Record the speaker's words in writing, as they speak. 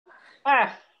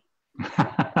Ah,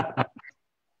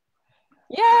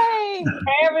 Yay! hey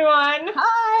everyone,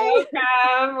 Hi!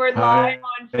 welcome. We're live Hi.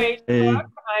 on Facebook.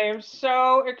 I am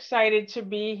so excited to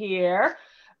be here.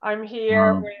 I'm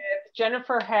here with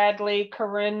Jennifer Hadley,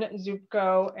 Corinne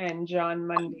Zupko, and Jon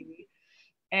Mundy.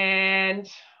 And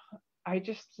I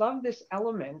just love this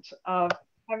element of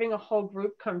having a whole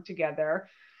group come together.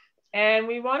 And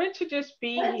we wanted to just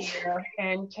be here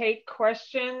and take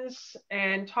questions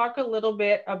and talk a little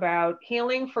bit about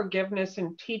healing, forgiveness,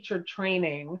 and teacher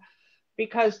training.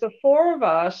 Because the four of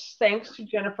us, thanks to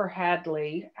Jennifer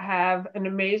Hadley, have an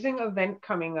amazing event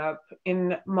coming up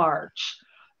in March.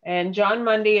 And Jon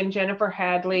Mundy and Jennifer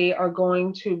Hadley are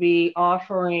going to be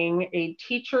offering a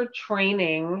teacher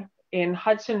training in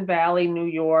Hudson Valley, New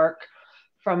York,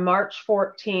 from March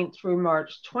 14th through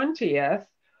March 20th.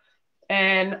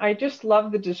 And I just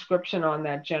love the description on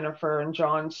that, Jennifer and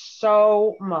Jon,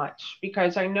 so much,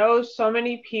 because I know so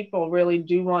many people really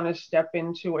do want to step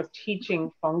into a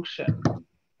teaching function,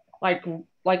 like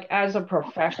as a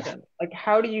profession. Like,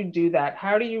 how do you do that?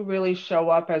 How do you really show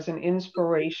up as an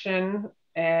inspiration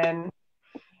and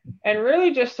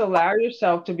really just allow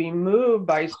yourself to be moved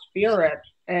by spirit?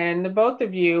 And the both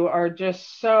of you are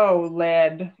just so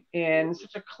led in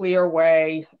such a clear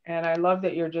way. And I love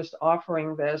that you're just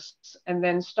offering this. And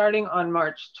then starting on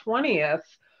March 20th,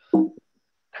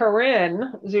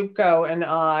 Corinne Zupko and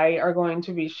I are going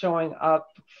to be showing up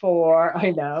for,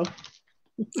 I know,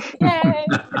 Yay!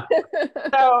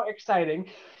 so exciting,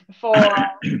 for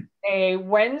a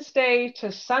Wednesday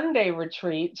to Sunday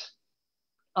retreat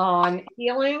on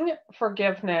healing,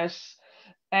 forgiveness,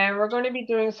 and we're going to be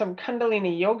doing some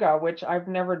Kundalini yoga, which I've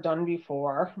never done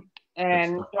before.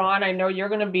 And Jon, I know you're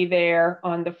going to be there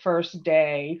on the first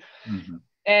day. Mm-hmm.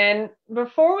 And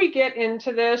before we get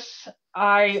into this,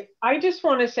 I just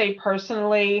want to say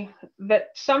personally that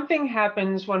something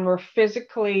happens when we're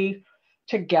physically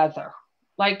together.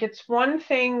 Like, it's one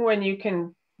thing when you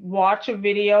can watch a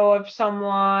video of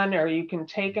someone or you can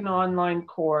take an online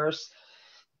course,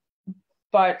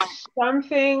 but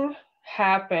something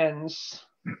happens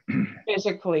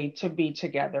physically to be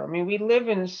together. I mean, we live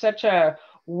in such a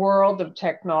world of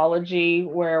technology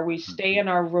where we stay in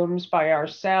our rooms by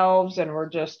ourselves and we're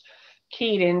just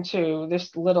keyed into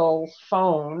this little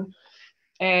phone.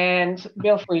 And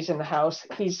Bill Free's in the house.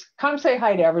 He's come say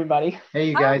hi to everybody. Hey,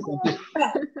 you guys.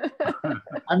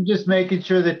 I'm just making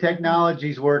sure the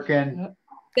technology's working.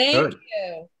 Thank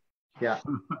you. Yeah.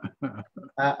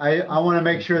 I want to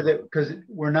make sure that, because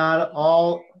we're not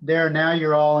all there now,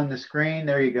 you're all in the screen.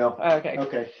 There you go.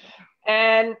 Okay.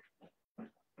 And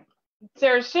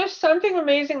there's just something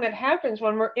amazing that happens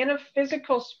when we're in a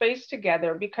physical space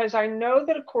together, because I know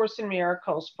that A Course in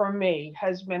Miracles for me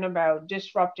has been about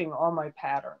disrupting all my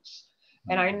patterns.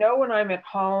 And I know when I'm at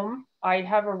home, I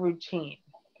have a routine.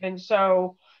 And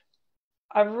so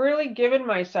I've really given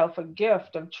myself a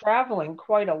gift of traveling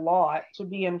quite a lot to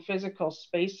be in physical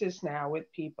spaces now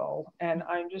with people. And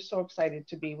I'm just so excited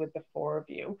to be with the four of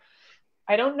you.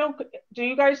 I don't know, do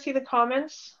you guys see the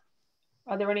comments?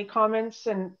 Are there any comments?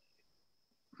 And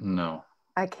no,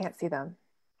 I can't see them.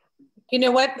 You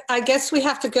know what? I guess we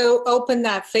have to go open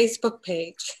that Facebook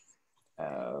page.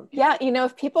 Yeah,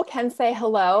 if people can say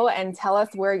hello and tell us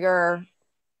where you're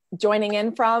joining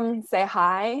in from, say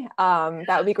hi.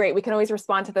 That would be great. We can always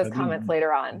respond to those comments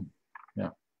later on. Yeah.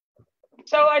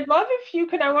 So I'd love if you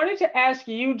could, I wanted to ask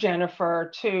you,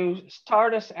 Jennifer, to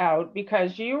start us out,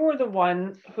 because you were the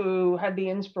one who had the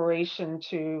inspiration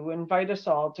to invite us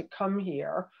all to come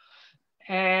here.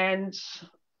 And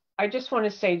I just want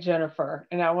to say, Jennifer,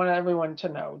 and I want everyone to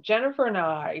know, Jennifer and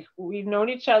I, we've known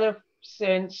each other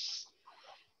since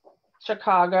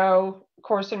Chicago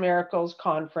Course in Miracles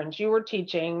conference. You were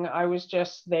teaching. I was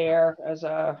just there as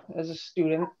a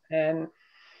student. And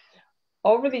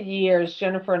over the years,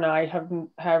 Jennifer and I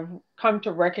have come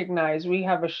to recognize we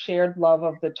have a shared love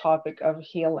of the topic of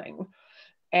healing.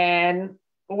 And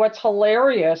what's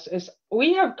hilarious is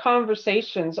we have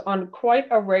conversations on quite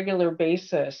a regular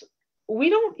basis.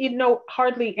 We don't know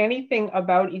hardly anything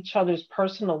about each other's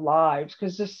personal lives,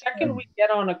 because the second we get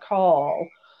on a call,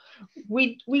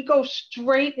 we go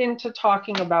straight into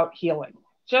talking about healing.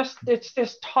 Just, it's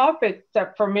this topic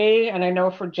that for me, and I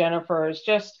know for Jennifer, is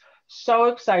just so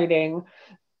exciting.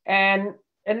 And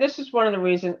this is one of the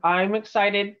reasons I'm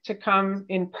excited to come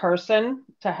in person,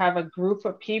 to have a group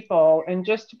of people and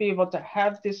just to be able to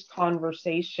have this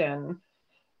conversation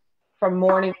from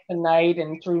morning to night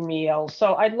and through meals.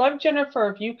 So I'd love,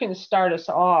 Jennifer, if you can start us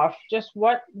off, just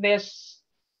what this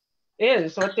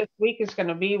week is going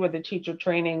to be with the teacher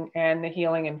training and the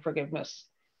healing and forgiveness.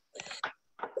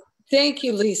 Thank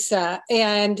you, Lisa.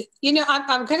 And,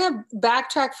 I'm going to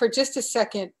backtrack for just a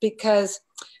second, because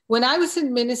when I was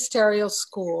in ministerial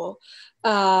school,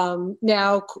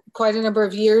 now quite a number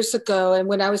of years ago, and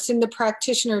when I was in the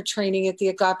practitioner training at the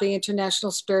Agape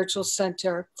International Spiritual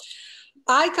Center,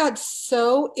 I got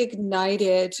so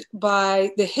ignited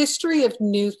by the history of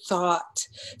New Thought.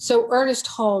 So Ernest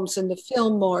Holmes and the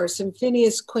Fillmores and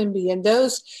Phineas Quimby and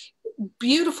those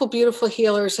beautiful, beautiful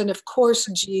healers, and of course,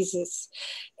 Jesus.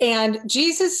 And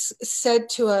Jesus said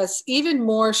to us, even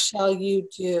more shall you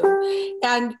do.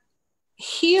 And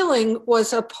healing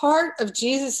was a part of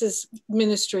Jesus's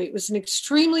ministry. It was an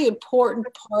extremely important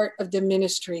part of the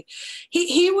ministry.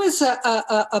 He was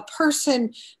a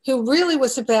person who really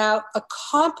was about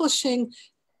accomplishing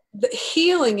the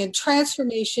healing and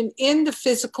transformation in the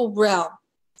physical realm.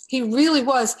 He really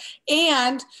was,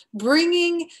 and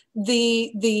bringing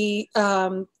the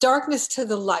darkness to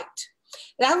the light.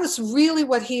 That was really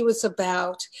what he was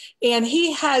about. And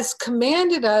he has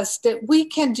commanded us that we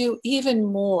can do even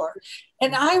more.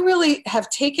 And I really have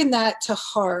taken that to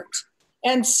heart.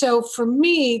 And so for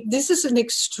me, this is an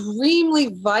extremely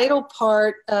vital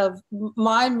part of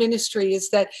my ministry, is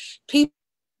that people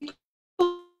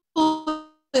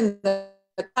in the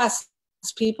past,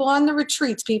 people on the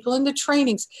retreats, people in the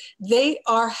trainings, they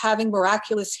are having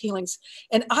miraculous healings.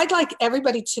 And I'd like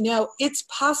everybody to know it's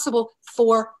possible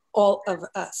for all of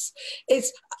us.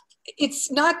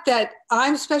 It's not that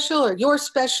I'm special or you're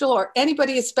special or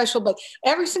anybody is special, but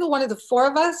every single one of the four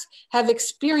of us have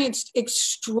experienced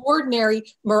extraordinary,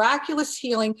 miraculous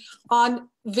healing on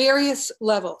various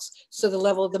levels. So the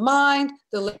level of the mind,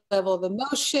 the level of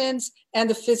emotions, and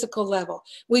the physical level.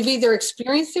 We've either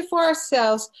experienced it for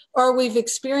ourselves or we've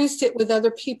experienced it with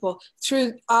other people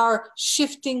through our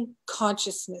shifting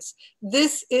consciousness.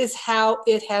 This is how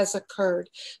it has occurred.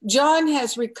 Jon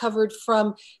has recovered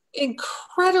from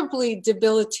incredibly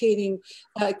debilitating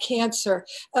cancer.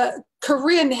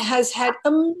 Corinne has had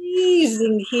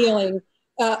amazing healing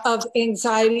of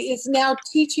anxiety, is now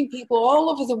teaching people all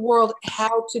over the world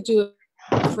how to do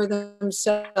it for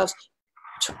themselves.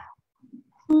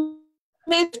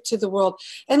 To the world.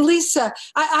 And Lisa,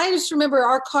 I just remember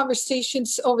our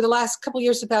conversations over the last couple of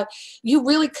years about you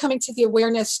really coming to the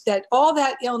awareness that all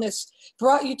that illness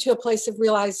brought you to a place of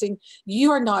realizing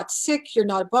you are not sick, you're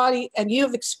not a body, and you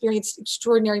have experienced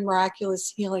extraordinary,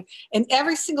 miraculous healing. And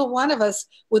every single one of us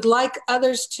would like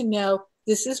others to know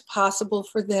this is possible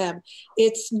for them.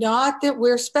 It's not that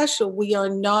we're special. We are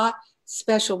not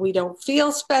special. We don't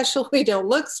feel special. We don't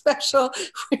look special.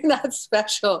 We're not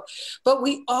special. But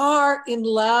we are in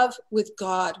love with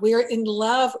God. We are in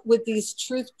love with these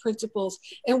truth principles.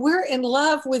 And we're in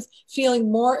love with feeling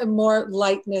more and more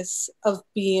lightness of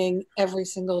being every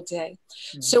single day.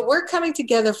 Mm-hmm. So we're coming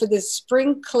together for this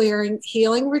spring clearing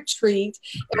healing retreat.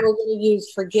 And we're going to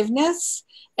use forgiveness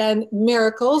and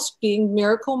miracles, being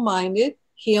miracle-minded,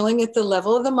 healing at the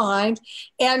level of the mind,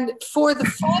 and for the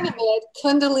fun of it,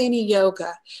 Kundalini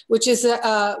yoga, which is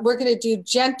we're going to do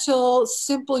gentle,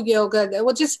 simple yoga that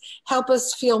will just help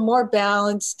us feel more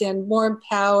balanced and more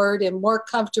empowered and more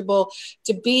comfortable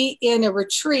to be in a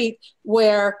retreat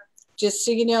where, just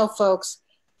so you know, folks,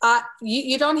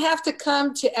 you don't have to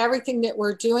come to everything that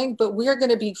we're doing, but we're going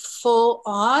to be full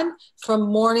on from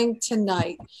morning to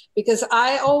night. Because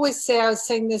I always say, I was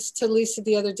saying this to Lisa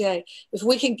the other day, if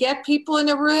we can get people in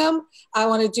a room, I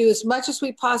want to do as much as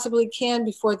we possibly can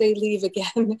before they leave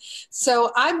again.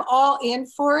 So I'm all in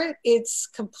for it. It's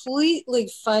completely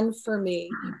fun for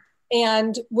me.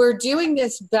 And we're doing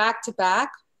this back to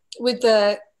back with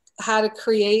the how to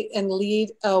create and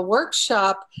lead a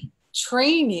workshop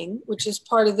training, which is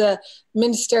part of the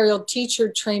ministerial teacher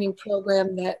training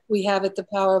program that we have at the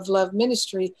Power of Love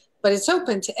Ministry, but it's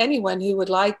open to anyone who would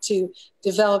like to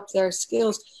develop their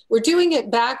skills. We're doing it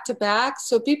back to back,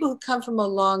 so people who come from a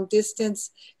long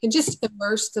distance can just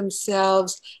immerse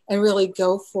themselves and really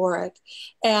go for it.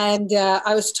 And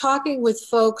I was talking with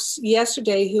folks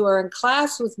yesterday who are in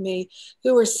class with me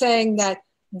who were saying that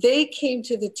they came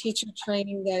to the teacher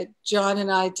training that Jon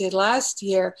and I did last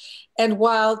year. And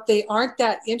while they aren't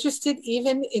that interested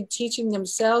even in teaching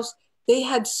themselves, they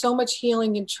had so much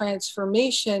healing and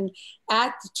transformation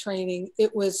at the training.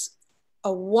 It was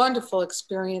a wonderful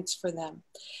experience for them.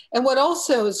 And what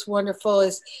also is wonderful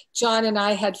is Jon and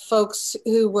I had folks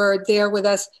who were there with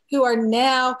us who are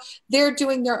now, they're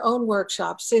doing their own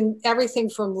workshops in everything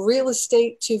from real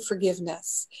estate to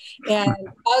forgiveness and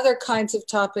other kinds of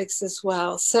topics as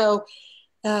well. So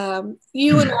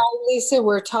you and I, Lisa,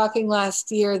 were talking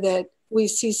last year that we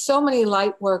see so many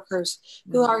light workers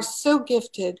who are so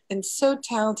gifted and so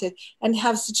talented and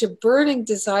have such a burning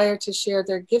desire to share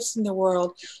their gifts in the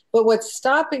world. But what's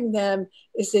stopping them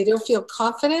is they don't feel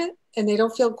confident and they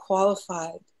don't feel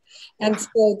qualified. And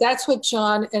so that's what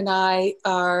Jon and I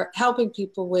are helping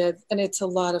people with, and it's a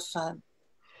lot of fun.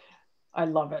 I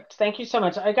love it. Thank you so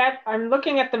much. I'm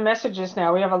looking at the messages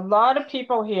now. We have a lot of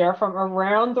people here from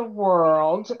around the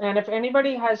world. And if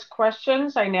anybody has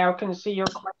questions, I now can see your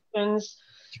questions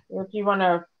if you want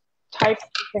to type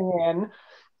anything in.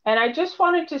 And I just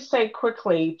wanted to say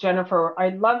quickly, Jennifer, I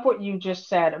love what you just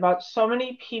said about so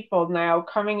many people now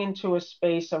coming into a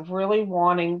space of really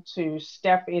wanting to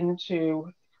step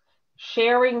into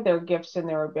sharing their gifts and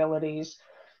their abilities.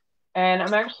 And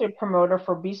I'm actually a promoter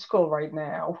for B School right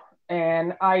now.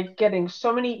 And I'm getting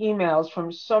so many emails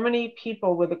from so many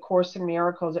people with A Course in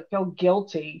Miracles that feel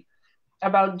guilty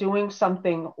about doing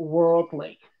something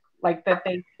worldly, like that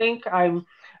they think I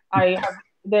have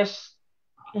this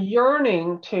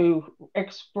yearning to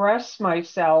express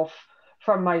myself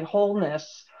from my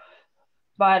wholeness,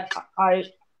 but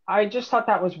I just thought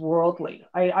that was worldly.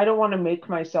 I don't want to make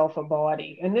myself a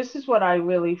body. And this is what I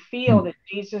really feel that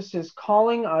Jesus is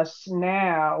calling us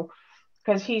now,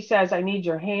 because he says, I need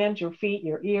your hands, your feet,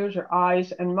 your ears, your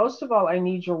eyes, and most of all, I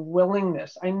need your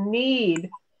willingness. I need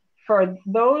for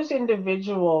those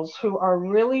individuals who are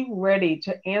really ready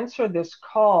to answer this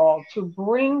call to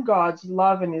bring God's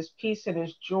love and his peace and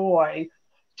his joy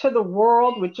to the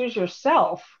world, which is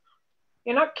yourself.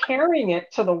 You're not carrying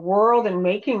it to the world and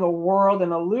making the world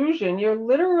an illusion. You're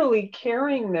literally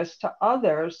carrying this to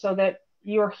others so that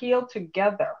you're healed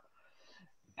together.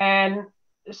 And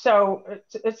so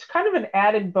it's kind of an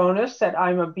added bonus that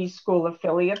I'm a B School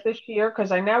affiliate this year,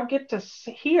 because I now get to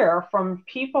hear from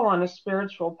people on a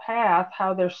spiritual path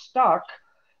how they're stuck.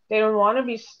 They don't want to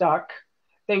be stuck.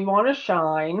 They want to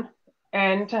shine.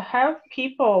 And to have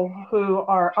people who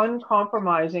are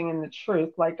uncompromising in the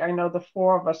truth, like I know the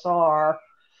four of us are,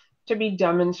 to be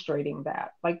demonstrating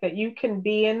that, like that you can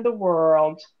be in the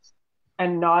world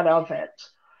and not of it.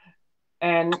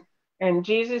 And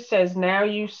Jesus says, now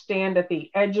you stand at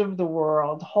the edge of the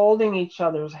world, holding each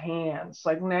other's hands.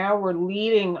 Like now we're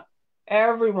leading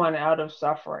everyone out of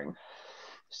suffering.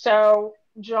 So,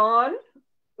 Jon,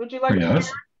 would you like to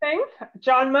say anything?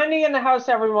 Jon Mundy in the house,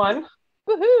 everyone.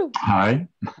 Woohoo! Hi.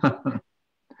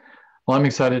 Well, I'm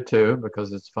excited too,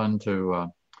 because it's fun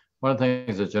to, one of the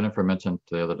things that Jennifer mentioned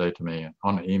the other day to me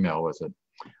on an email was that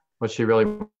what she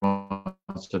really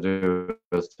wants to do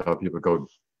is to help people go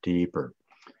deeper.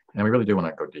 And we really do want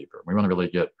to go deeper. We want to really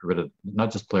get rid of, not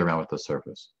just play around with the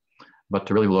surface, but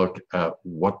to really look at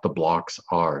what the blocks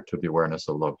are to the awareness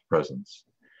of love's presence,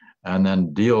 and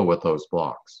then deal with those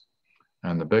blocks.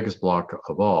 And the biggest block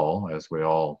of all, as we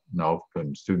all know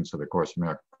from students of the Course in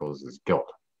Miracles, is guilt.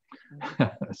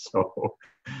 So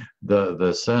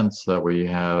the sense that we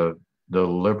have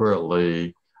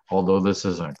deliberately, although this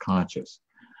isn't conscious,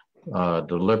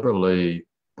 deliberately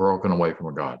broken away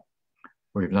from God.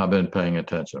 We've not been paying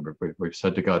attention. We've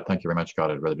said to God, thank you very much,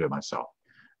 God, I'd rather do it myself.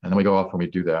 And then we go off and we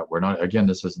do that. We're not, again,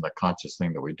 this isn't a conscious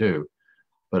thing that we do,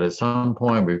 but at some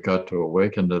point we've got to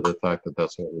awaken to the fact that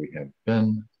that's what we have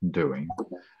been doing,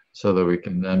 so that we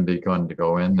can then be going to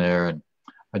go in there. And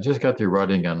I just got through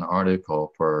writing an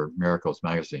article for Miracles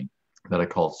Magazine that I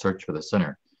called Search for the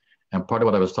Center. And part of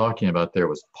what I was talking about there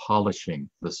was polishing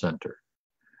the center.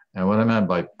 And what I meant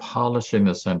by polishing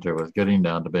the center was getting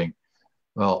down to being,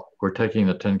 well, we're taking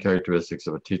the 10 characteristics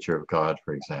of a teacher of God,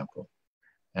 for example,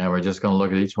 and we're just going to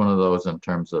look at each one of those in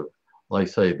terms of, like,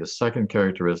 say, the second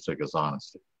characteristic is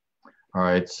honesty. All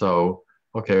right, so,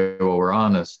 okay, well, we're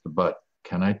honest, but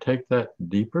can I take that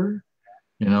deeper?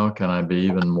 You know, can I be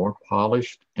even more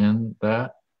polished in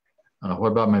that?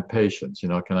 What about my patience? You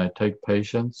know, can I take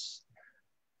patience?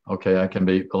 Okay, I can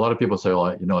be, a lot of people say,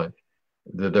 well, you know,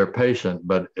 they're patient,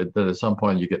 but at some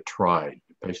point you get tried.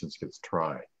 Patience gets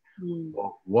tried.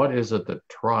 Well, what is it that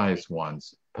tries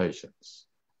one's patience?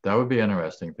 That would be an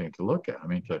interesting thing to look at. I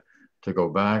mean, to go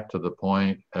back to the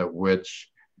point at which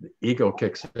the ego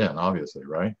kicks in, obviously,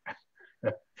 right?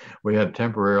 We had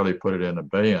temporarily put it in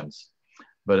abeyance,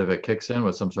 but if it kicks in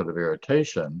with some sort of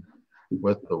irritation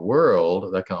with the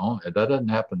world, that doesn't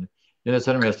happen. You know, it's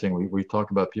interesting. We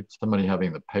talk about somebody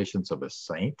having the patience of a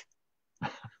saint.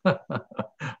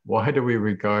 Why do we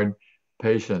regard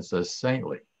patience as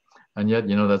saintly? And yet,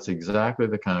 you know, that's exactly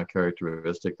the kind of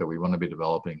characteristic that we want to be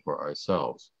developing for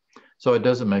ourselves. So it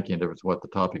doesn't make any difference what the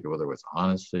topic, whether it's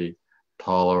honesty,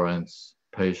 tolerance,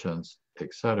 patience,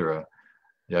 etc.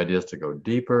 The idea is to go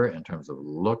deeper in terms of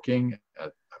looking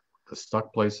at the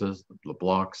stuck places, the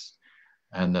blocks,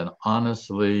 and then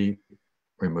honestly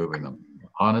removing them,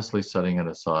 honestly setting it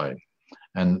aside.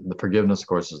 And the forgiveness, of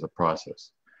course, is the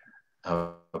process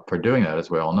for doing that, as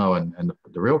we all know. And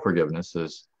the real forgiveness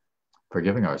is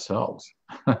forgiving ourselves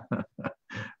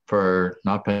for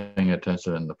not paying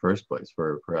attention in the first place,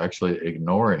 for actually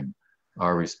ignoring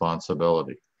our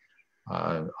responsibility.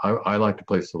 I like to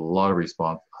place a lot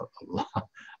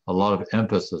of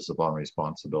emphasis upon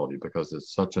responsibility, because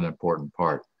it's such an important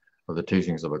part of the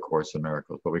teachings of A Course in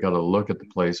Miracles. But we got to look at the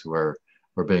place where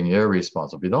we're being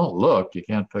irresponsible. If you don't look, you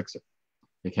can't fix it.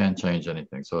 You can't change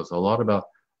anything. So it's a lot about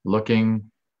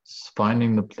looking,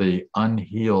 finding the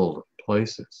unhealed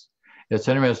places. It's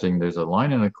interesting. There's a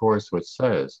line in the Course which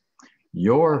says,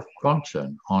 your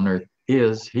function on earth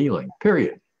is healing,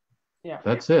 period. Yeah.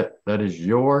 That's it. That is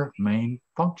your main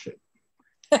function.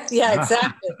 Yeah,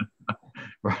 exactly.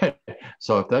 Right.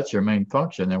 So if that's your main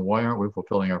function, then why aren't we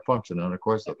fulfilling our function? And of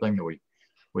course, the thing that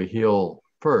we heal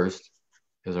first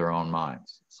is our own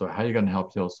minds. So how are you going to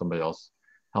help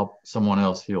someone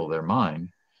else heal their mind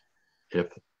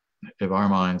if our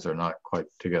minds are not quite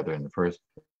together in the first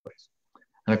place?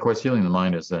 And of course, healing the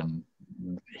mind is then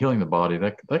healing the body.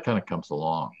 That kind of comes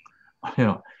along.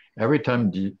 Every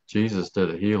time Jesus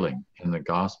did a healing in the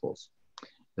Gospels,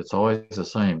 it's always the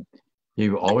same. He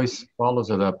always follows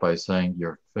it up by saying,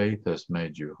 your faith has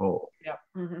made you whole. Yeah.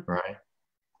 Mm-hmm.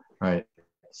 Right.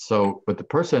 So, but the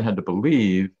person had to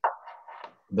believe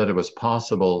that it was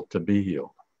possible to be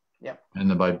healed. Yeah. And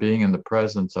that by being in the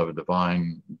presence of a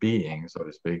divine being, so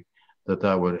to speak,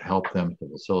 that would help them to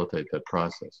facilitate that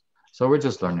process. So we're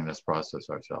just learning this process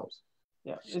ourselves.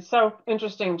 Yeah, it's so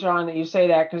interesting, John, that you say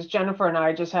that, because Jennifer and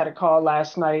I just had a call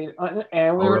last night,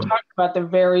 and we were talking about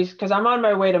because I'm on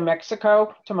my way to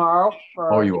Mexico tomorrow.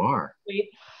 You are?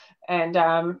 And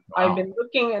I've been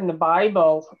looking in the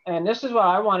Bible, and this is what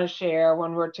I want to share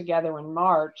when we're together in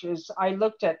March, is I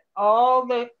looked at all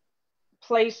the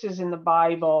places in the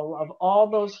Bible of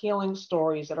all those healing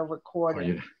stories that are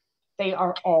recorded. They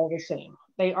are all the same.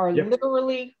 They are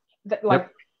literally like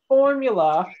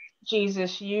formula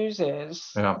Jesus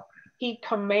uses. He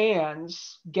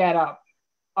commands, get up,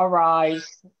 arise,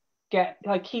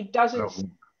 he doesn't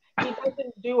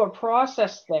do a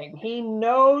process thing. He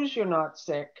knows you're not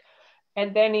sick.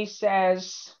 And then he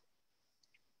says,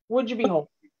 would you be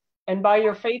whole? And by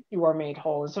your faith, you are made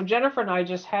whole. And so Jennifer and I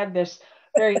just had this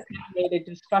very animated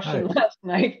discussion last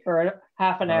night for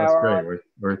half an hour. That's great.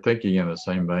 We're thinking in the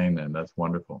same vein, and that's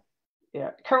wonderful.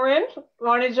 Yeah. Corinne,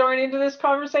 want to join into this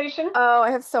conversation? Oh,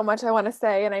 I have so much I want to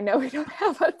say, and I know we don't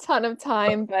have a ton of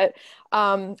time, but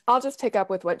I'll just pick up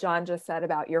with what John just said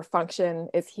about your function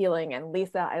is healing. And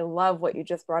Lisa, I love what you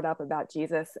just brought up about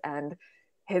Jesus and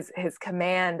his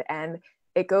command. And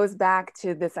it goes back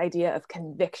to this idea of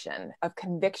conviction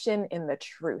in the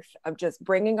truth, of just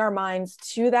bringing our minds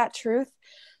to that truth.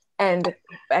 And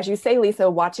as you say, Lisa,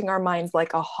 watching our minds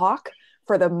like a hawk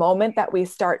for the moment that we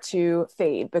start to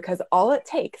fade, because all it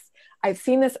takes, I've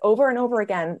seen this over and over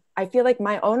again. I feel like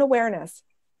my own awareness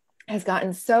has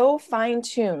gotten so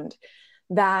fine-tuned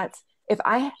that if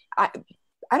I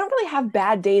don't really have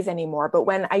bad days anymore, but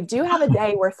when I do have a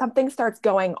day where something starts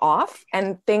going off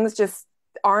and things just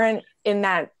aren't in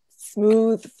that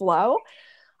smooth flow,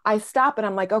 I stop and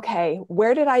I'm like, okay,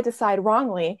 where did I decide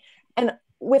wrongly? And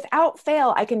without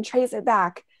fail, I can trace it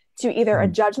back to either a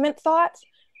judgment thought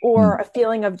or a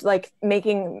feeling of like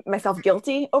making myself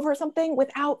guilty over something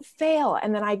without fail.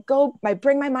 And then I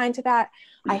bring my mind to that.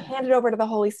 I hand it over to the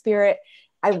Holy Spirit.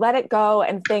 I let it go,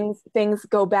 and things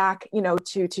go back,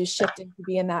 to shifting to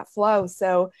be in that flow.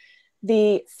 So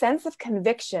the sense of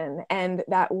conviction and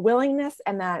that willingness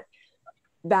and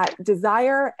that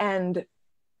desire and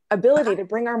ability to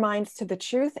bring our minds to the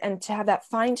truth and to have that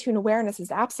fine-tuned awareness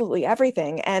is absolutely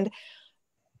everything. And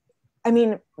I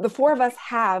mean, the four of us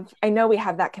I know we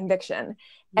have that conviction,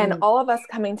 and all of us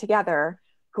coming together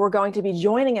who are going to be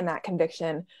joining in that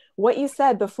conviction. What you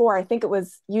said before, I think it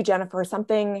was you, Jennifer,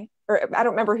 something, or I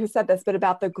don't remember who said this, but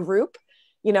about the group,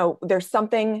 there's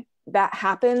something that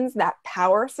happens, that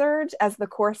power surge, as the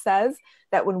Course says,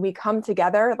 that when we come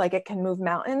together, like it can move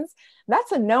mountains.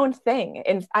 That's a known thing.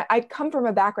 And I come from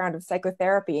a background of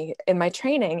psychotherapy in my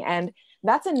training, and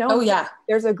that's a known thing.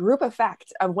 There's a group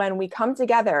effect of when we come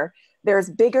together,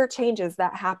 there's bigger changes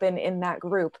that happen in that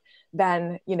group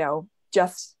than,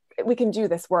 just we can do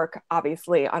this work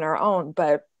obviously on our own,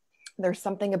 but there's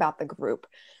something about the group.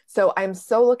 So I'm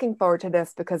so looking forward to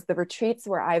this, because the retreats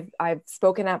where I've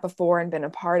spoken at before and been a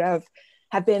part of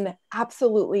have been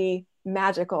absolutely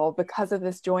magical because of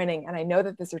this joining. And I know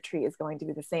that this retreat is going to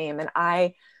be the same. And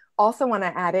I also want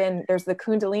to add in, there's the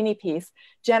Kundalini piece.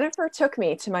 Jennifer took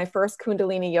me to my first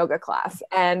Kundalini yoga class,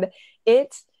 and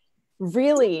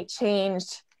really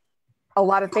changed a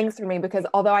lot of things for me, because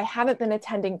although I haven't been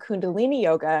attending Kundalini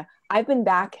yoga, I've been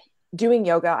back doing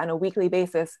yoga on a weekly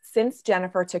basis since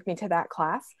Jennifer took me to that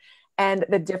class. And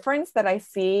the difference that I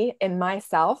see in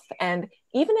myself and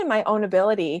even in my own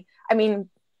ability, I mean,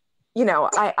 you know,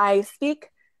 I speak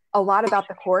a lot about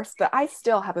the course, but I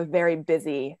still have a very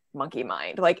busy monkey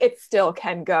mind. Like, it still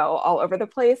can go all over the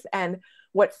place. And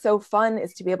what's so fun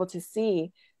is to be able to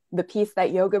see the piece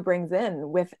that yoga brings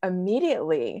in with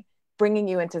immediately bringing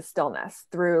you into stillness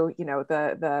through, you know,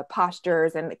 the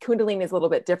postures. And Kundalini is a little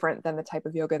bit different than the type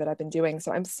of yoga that I've been doing.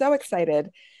 So I'm so excited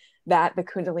that the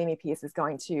Kundalini piece is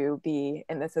going to be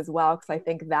in this as well, because I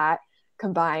think that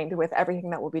combined with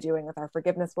everything that we'll be doing with our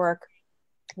forgiveness work,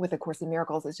 with A Course in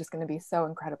Miracles, is just going to be so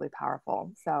incredibly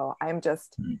powerful. So I'm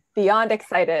just beyond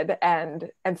excited and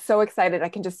so excited. I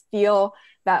can just feel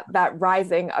that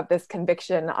rising of this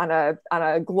conviction on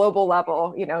a global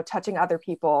level, you know, touching other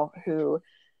people who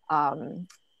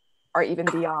are even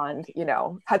beyond, you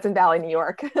know, Hudson Valley, New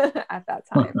York at that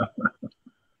time.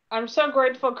 I'm so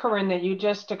grateful, Corinne, that you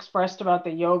just expressed about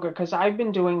the yoga, because I've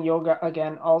been doing yoga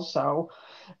again also.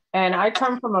 And I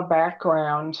come from a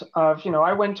background of, you know,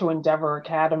 I went to Endeavor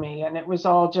Academy, and it was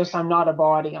all just, I'm not a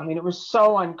body. I mean, it was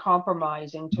so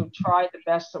uncompromising to try the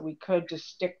best that we could to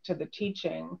stick to the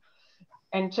teaching.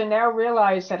 And to now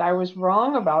realize that I was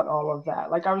wrong about all of that.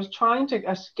 Like, I was trying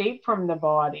to escape from the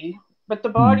body, but the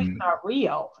body's not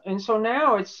real. And so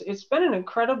now it's been an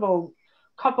incredible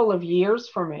couple of years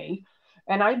for me.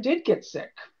 And I did get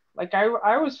sick. Like,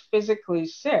 I was physically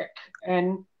sick,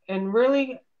 and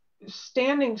really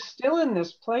standing still in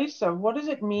this place of what does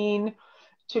it mean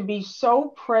to be so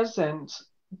present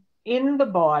in the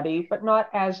body, but not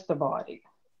as the body.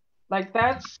 Like,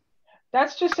 that's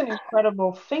just an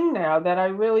incredible thing now that I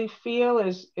really feel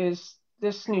is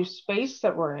this new space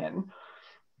that we're in.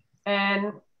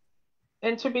 And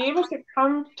to be able to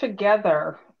come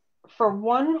together for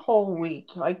one whole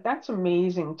week, like, that's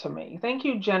amazing to me. Thank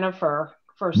you, Jennifer,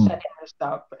 for setting this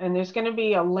up. And there's going to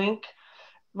be a link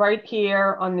right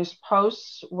here on this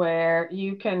post where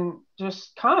you can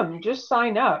just come, just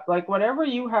sign up. Like, whatever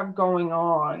you have going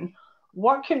on,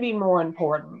 what can be more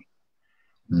important?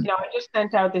 You know, I just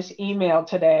sent out this email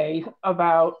today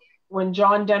about when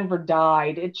John Denver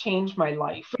died. It changed my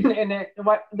life. And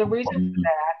the reason for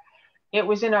that, it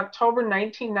was in October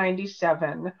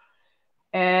 1997.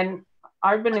 And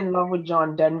I've been in love with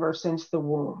John Denver since the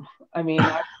womb. I mean,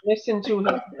 I've listened to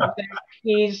his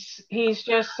music. He's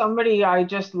just somebody, I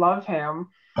just love him.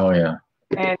 Oh, yeah.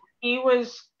 And he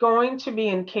was going to be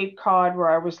in Cape Cod, where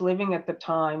I was living at the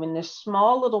time, in this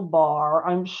small little bar.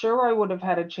 I'm sure I would have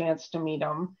had a chance to meet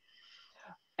him.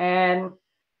 And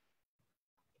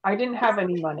I didn't have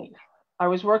any money. I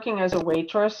was working as a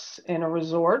waitress in a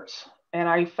resort, and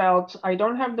I felt I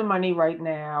don't have the money right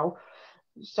now,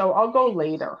 so I'll go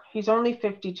later. He's only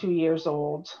 52 years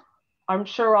old. I'm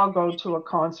sure I'll go to a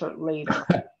concert later.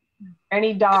 And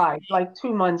he died like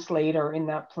 2 months later in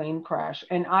that plane crash.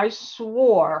 And I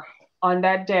swore on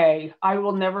that day, I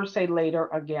will never say later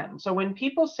again. So when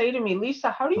people say to me,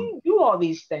 Lisa, how do you do all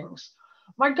these things?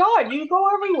 My God, you go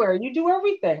everywhere. You do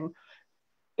everything.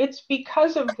 It's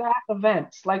because of that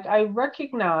event. Like, I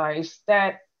recognize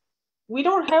that we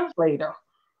don't have later.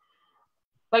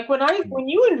 Like, when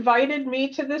you invited me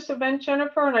to this event,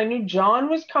 Jennifer, and I knew John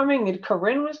was coming and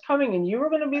Corinne was coming and you were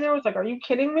going to be there, I was like, are you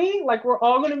kidding me? Like, we're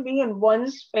all going to be in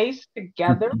one space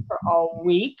together for a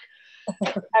week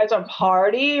as a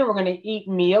party. We're going to eat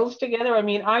meals together. I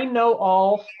mean, I know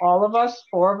all of us,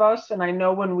 4 of us, and I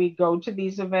know when we go to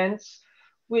these events,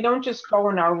 we don't just go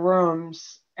in our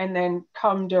rooms and then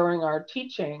come during our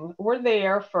teaching. We're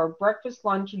there for breakfast,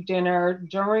 lunch, dinner,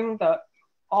 during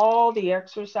all the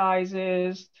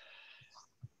exercises.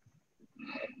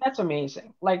 That's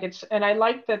amazing. Like, and I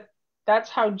like that that's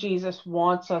how Jesus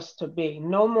wants us to be.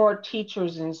 No more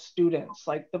teachers and students.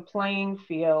 Like, the playing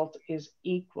field is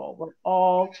equal. We're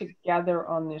all together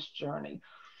on this journey.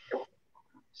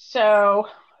 So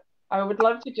I would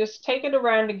love to just take it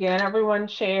around again. Everyone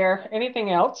share anything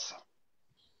else.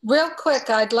 Real quick,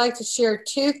 I'd like to share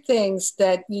 2 things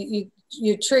that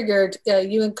you triggered,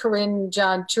 you and Corinne and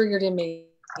John triggered in me.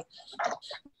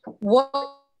 One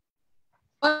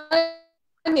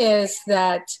is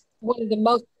that one of the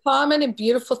most common and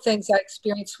beautiful things I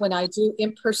experience when I do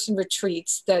in-person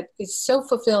retreats that is so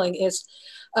fulfilling is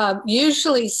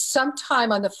usually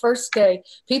sometime on the first day,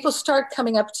 people start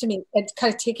coming up to me and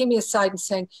kind of taking me aside and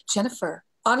saying, Jennifer,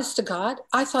 honest to God,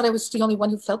 I thought I was the only one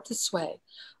who felt this way.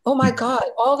 Oh my God,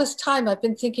 all this time I've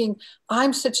been thinking,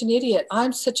 I'm such an idiot.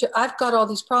 I've got all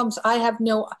these problems.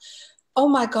 oh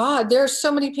my God, there are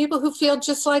so many people who feel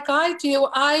just like I do.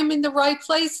 I'm in the right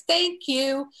place. Thank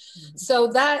you. Mm-hmm. So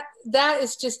that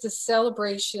is just a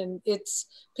celebration. It's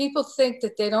people think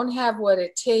that they don't have what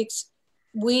it takes.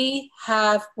 We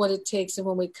have what it takes. And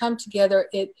when we come together,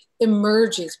 it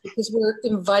emerges because we're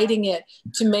inviting it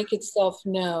to make itself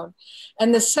known.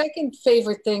 And the second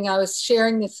favorite thing, I was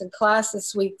sharing this in class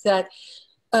this week, that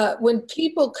when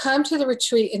people come to the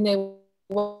retreat and they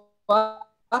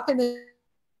walk in the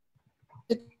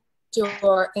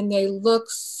door and they look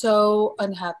so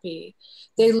unhappy.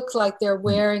 They look like they're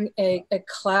wearing a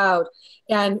cloud.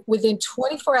 And within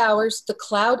 24 hours, the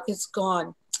cloud is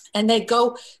gone. And they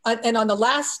go, and on the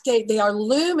last day, they are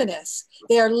luminous.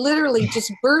 They are literally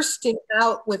just bursting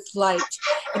out with light.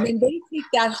 And then they take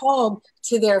that home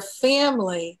to their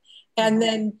family. And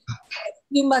then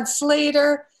a few months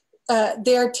later,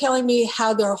 they're telling me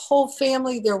how their whole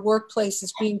family, their workplace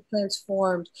is being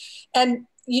transformed. And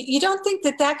you don't think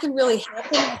that that can really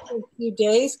happen after a few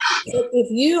days. If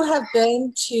you have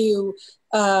been to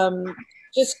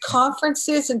just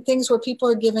conferences and things where people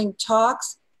are giving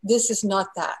talks, this is not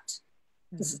that.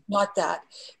 This is not that.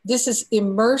 This is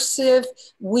immersive.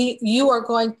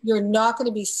 You're not going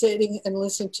to be sitting and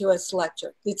listening to us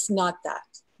lecture. It's not that.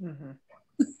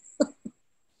 Mm-hmm.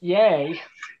 Yay.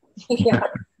 Yeah.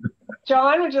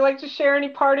 John, would you like to share any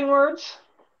parting words?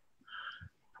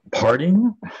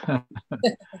 Parting?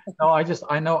 No,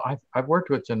 I know I've worked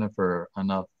with Jennifer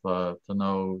enough to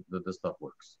know that this stuff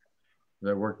works.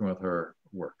 That working with her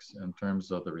works in terms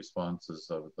of the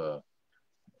responses of the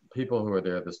people who are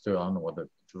there, the student, I don't know what the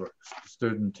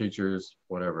student, teachers,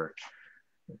 whatever.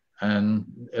 And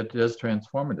it is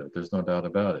transformative. There's no doubt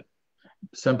about it.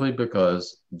 Simply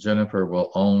because Jennifer will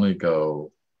only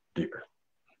go deeper.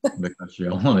 Because she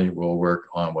only will work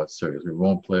on what's serious. We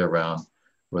won't play around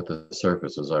with the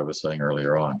surface, as I was saying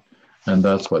earlier on. And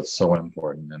that's what's so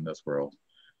important in this world.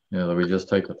 You know, that we just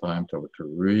take the time to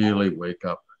really wake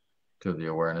up to the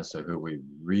awareness of who we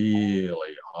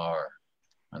really are.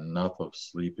 Enough of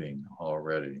sleeping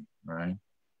already, right?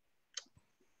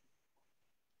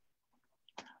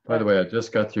 By the way, I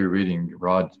just got through reading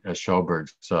Rod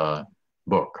Schelberg's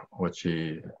book, which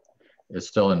is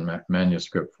still in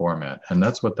manuscript format. And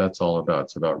that's what that's all about.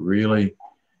 It's about really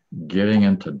getting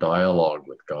into dialogue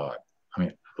with God. I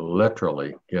mean,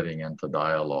 literally getting into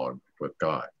dialogue with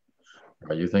God.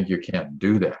 You think you can't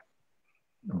do that.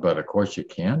 But of course you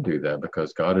can do that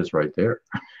because God is right there.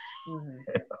 Mm-hmm.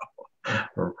 You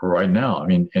know? Right now, I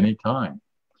mean, anytime.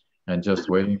 And just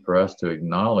waiting for us to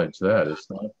acknowledge that. It's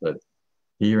not that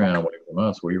he ran away from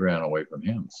us, we ran away from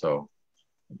him. So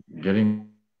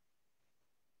getting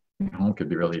home could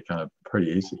be really kind of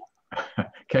pretty easy.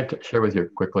 Can I share with you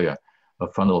quickly a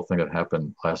fun little thing that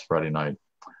happened last Friday night?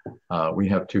 We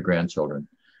have two grandchildren,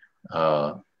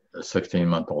 a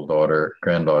 16-month-old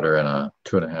granddaughter, and a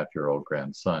 2.5-year-old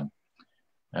grandson.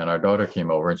 And our daughter came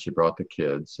over and she brought the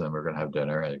kids, and we're going to have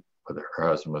dinner. And her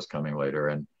husband was coming later.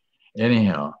 And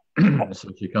anyhow, so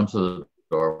she comes to the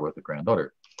door with the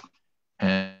granddaughter.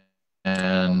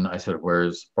 And I said,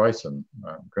 "Where's Bryson,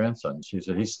 our grandson?" She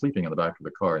said, "He's sleeping in the back of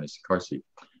the car in his car seat."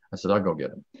 I said, "I'll go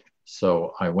get him."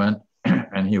 So I went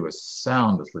and he was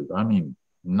sound asleep. I mean,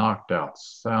 knocked out,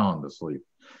 sound asleep.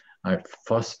 I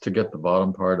fussed to get the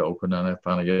bottom part open, and I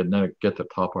finally get the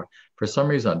top part. For some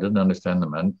reason, I didn't understand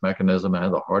the mechanism. I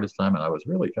had the hardest time, and I was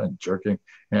really kind of jerking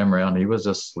him around. He was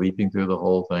just sleeping through the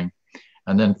whole thing.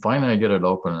 And then finally I get it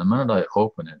open. And the minute I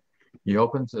open it, he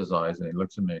opens his eyes and he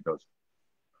looks at me and goes,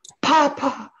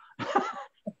 "Papa!"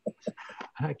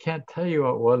 I can't tell you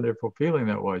what wonderful feeling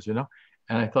that was, you know?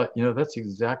 And I thought, you know, that's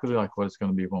exactly like what it's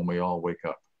going to be when we all wake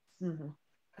up. Mm-hmm.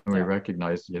 And we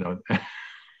recognize, you know,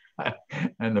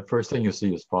 and the first thing you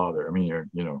see is Father. I mean,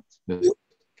 you know, in this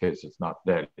case, it's not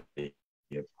Daddy.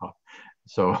 It's Papa.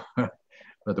 So,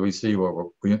 but we see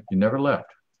you never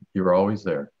left. You were always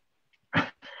there.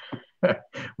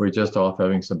 We're just off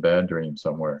having some bad dreams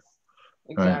somewhere.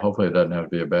 Exactly. Right? Hopefully it doesn't have to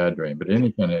be a bad dream, but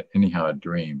anyhow, a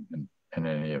dream in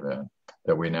any event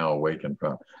that we now awaken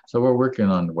from. So we're working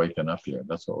on waking up here.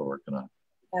 That's what we're working on.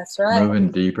 That's right.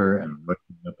 Moving deeper and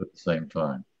waking up at the same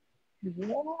time.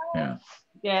 Yeah.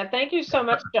 Yeah, thank you so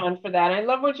much, John, for that. I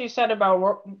love what you said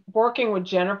about working with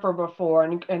Jennifer before,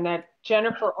 and that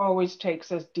Jennifer always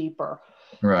takes us deeper.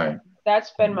 Right.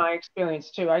 That's been my experience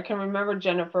too. I can remember,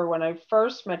 Jennifer, when I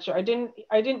first met you, I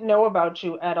didn't know about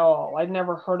you at all. I'd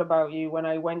never heard about you when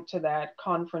I went to that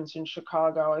conference in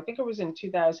Chicago. I think it was in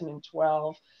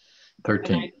 2012.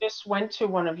 13. And I just went to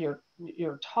one of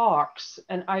your talks,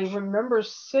 and I remember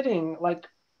sitting like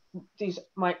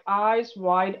my eyes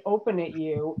wide open at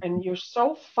you, and you're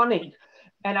so funny.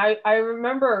 And I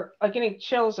remember getting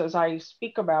chills as I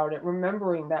speak about it,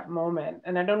 remembering that moment.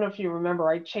 And I don't know if you remember,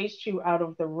 I chased you out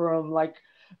of the room like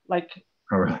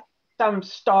All right. some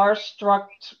starstruck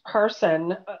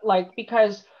person,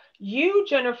 because you,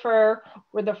 Jennifer,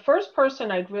 were the first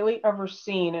person I'd really ever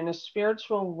seen in a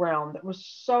spiritual realm that was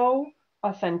so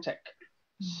authentic,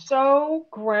 so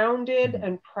grounded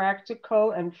and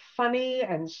practical and funny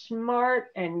and smart,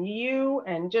 and you,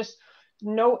 and just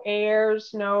no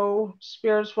airs, no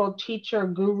spiritual teacher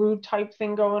guru type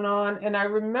thing going on. And I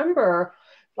remember,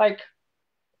 like,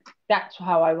 that's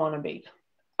how I want to be.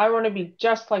 I want to be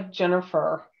just like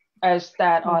Jennifer, as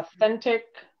that authentic,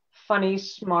 funny,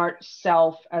 smart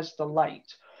self as the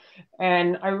light.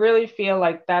 And I really feel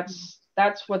like that's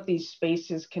what these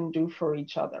spaces can do for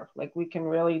each other. Like, we can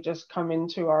really just come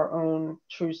into our own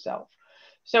true self.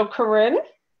 So Corinne?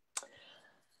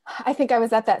 I think I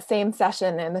was at that same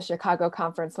session in the Chicago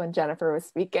conference when Jennifer was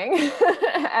speaking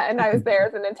and I was there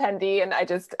as an attendee, and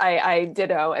I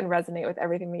ditto and resonate with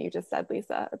everything that you just said,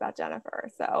 Lisa, about Jennifer.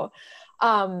 So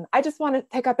I just want to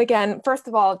pick up again. First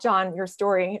of all, Jon, your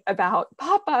story about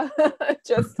Papa,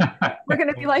 we're going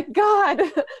to be like, God,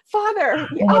 Father,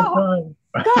 oh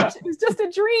gosh, it was just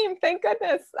a dream. Thank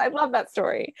goodness. I love that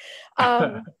story.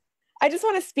 I just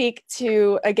want to speak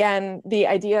to, again, the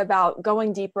idea about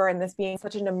going deeper and this being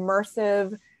such an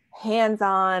immersive,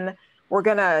 hands-on, we're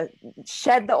going to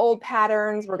shed the old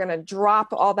patterns. We're going to drop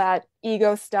all that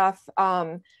ego stuff.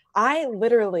 I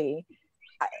literally,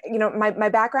 my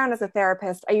background as a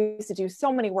therapist, I used to do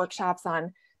so many workshops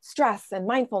on stress and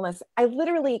mindfulness. I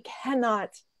literally cannot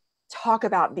talk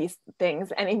about these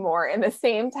things anymore in the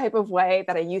same type of way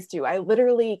that I used to. I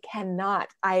literally cannot.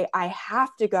 I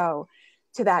have to go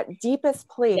to that deepest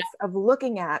place of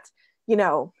looking at,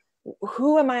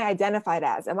 who am I identified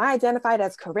as? Am I identified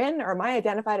as Corinne, or am I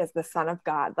identified as the Son of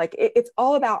God? Like, it's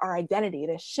all about our identity,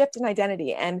 the shift in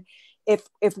identity. And if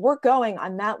we're going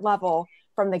on that level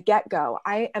from the get-go,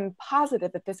 I am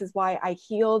positive that this is why I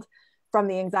healed from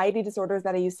the anxiety disorders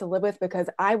that I used to live with, because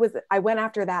I went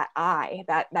after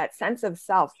that sense of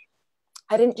self.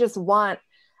 I didn't just want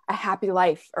a happy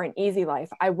life or an easy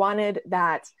life. I wanted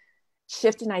that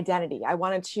shift in identity. I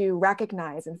wanted to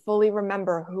recognize and fully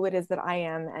remember who it is that I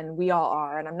am and we all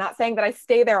are. And I'm not saying that I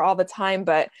stay there all the time,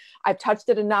 but I've touched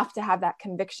it enough to have that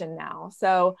conviction now.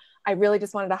 So I really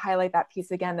just wanted to highlight that piece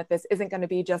again, that this isn't going to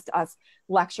be just us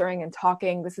lecturing and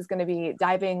talking. This is going to be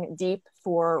diving deep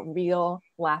for real,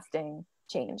 lasting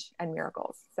change and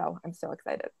miracles. So I'm so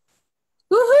excited.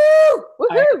 Woohoo!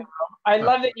 Woohoo! I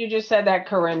love that you just said that,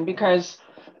 Corinne, because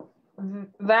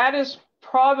that is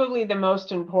probably the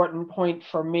most important point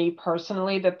for me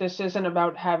personally, that this isn't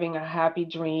about having a happy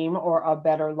dream or a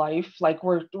better life. Like,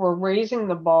 we're raising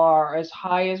the bar as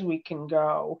high as we can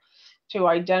go to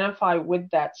identify with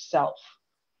that self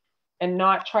and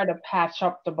not try to patch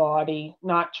up the body,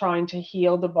 not trying to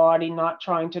heal the body, not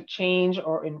trying to change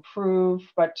or improve,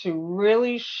 but to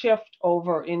really shift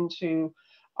over into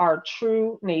our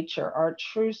true nature, our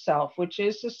true self, which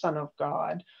is the Son of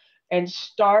God, and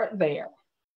start there.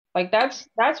 Like, that's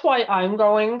why I'm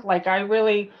going. Like, I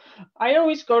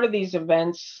always go to these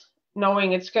events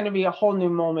knowing it's going to be a whole new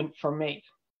moment for me.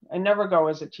 I never go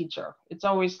as a teacher. It's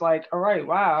always like, all right,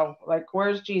 wow, like,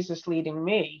 where's Jesus leading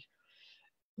me?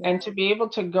 Yeah. And to be able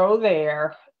to go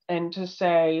there and to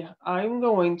say, I'm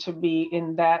going to be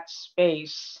in that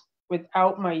space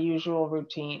without my usual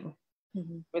routine,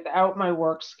 without my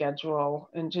work schedule,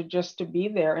 and to be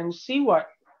there and see what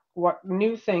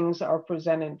new things are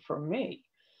presented for me.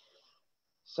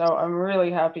 So I'm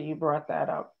really happy you brought that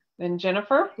up. And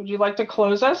Jennifer, would you like to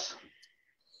close us?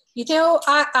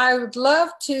 I would love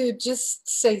to just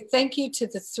say thank you to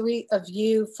the three of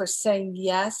you for saying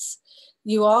yes.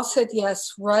 You all said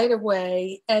yes right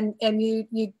away. And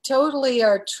you totally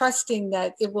are trusting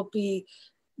that it will be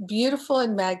beautiful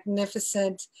and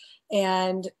magnificent.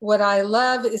 And what I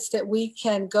love is that we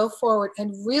can go forward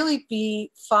and really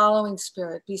be following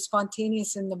spirit, be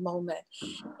spontaneous in the moment.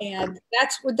 And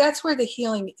that's where the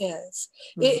healing is.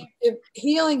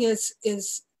 Healing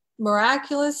is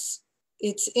miraculous.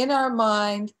 It's in our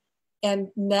mind. And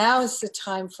now is the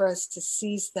time for us to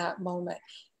seize that moment.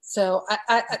 So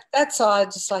I that's all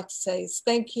I'd just like to say is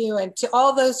thank you. And to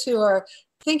all those who are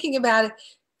thinking about it,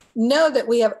 know that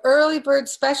we have early bird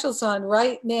specials on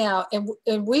right now,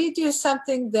 and we do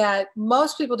something that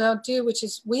most people don't do, which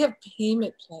is we have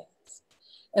payment plans.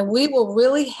 and we will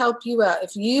really help you out.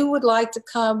 If you would like to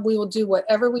come, we will do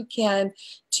whatever we can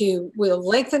we'll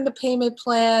lengthen the payment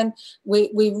plan.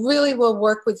 We really will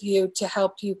work with you to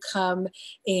help you come,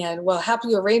 and we'll help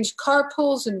you arrange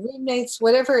carpools and roommates,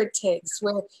 whatever it takes.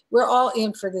 We're all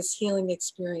in for this healing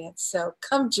experience. So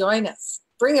come join us.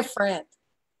 Bring a friend.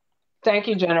 Thank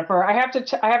you, Jennifer. I have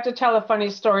to tell a funny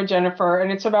story, Jennifer,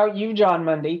 and it's about you, Jon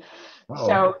Mundy. Oh.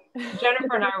 So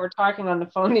Jennifer and I were talking on the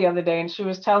phone the other day, and she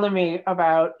was telling me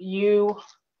about you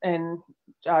and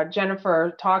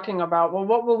Jennifer talking about, well,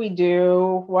 what will we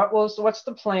do? What's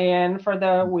the plan for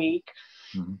the week?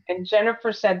 Mm-hmm. And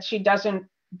Jennifer said she doesn't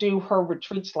do her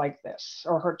retreats like this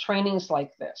or her trainings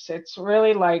like this. It's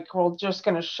really like, we're just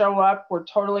going to show up. We're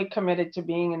totally committed to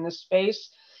being in this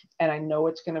space, and I know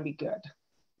it's going to be good.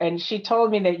 And she told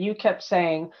me that you kept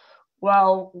saying,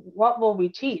 well, what will we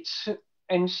teach?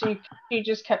 And she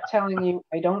just kept telling you,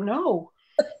 I don't know,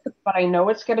 but I know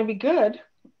it's going to be good.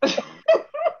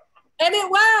 And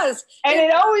it was. And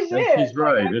it always is. She's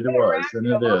right. It was, and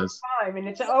it is. And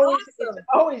it's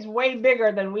always way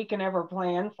bigger than we can ever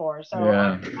plan for. So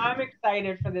yeah. I'm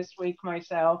excited for this week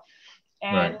myself.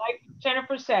 And like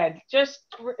Jennifer said, just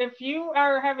if you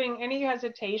are having any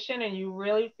hesitation and you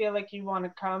really feel like you want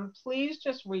to come, please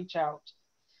just reach out.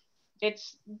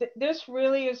 This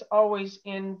really is always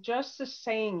in just the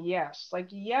saying yes. Like,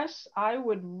 yes, I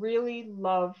would really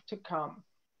love to come,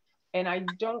 and I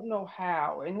don't know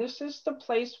how. And this is the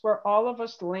place where all of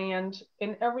us land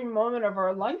in every moment of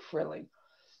our life, really.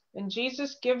 And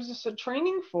Jesus gives us a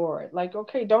training for it. Like,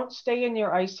 okay, don't stay in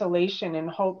your isolation and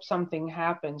hope something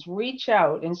happens. Reach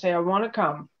out and say, I want to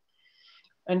come.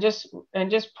 And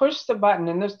just push the button.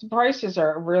 And the prices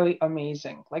are really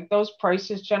amazing. Like those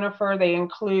prices, Jennifer, they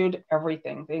include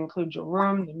everything. They include your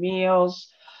room, the meals,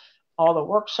 all the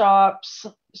workshops.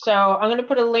 So I'm going to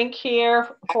put a link here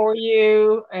for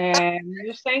you. And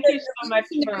just thank you so much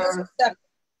for...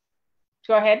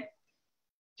 Go ahead,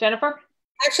 Jennifer.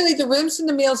 Actually, the rooms and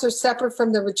the meals are separate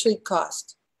from the retreat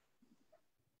cost.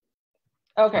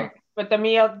 Okay, but the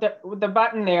meal, the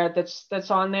button there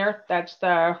that's on there, that's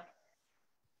the...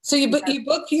 So you book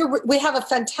we have a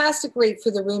fantastic rate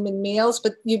for the room and meals,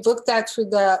 but you book that through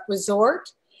the resort.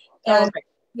 And okay.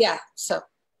 Yeah, so.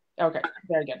 Okay,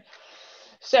 very good.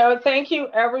 So thank you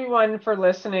everyone for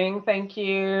listening. Thank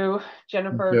you,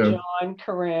 Jennifer, Thank you. Jon,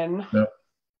 Corinne. Yep.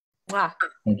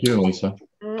 Thank you, Lisa,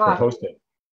 for hosting.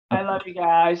 I love you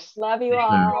guys. Love you all.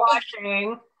 Thanks for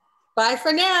watching. Bye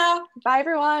for now. Bye,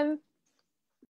 everyone.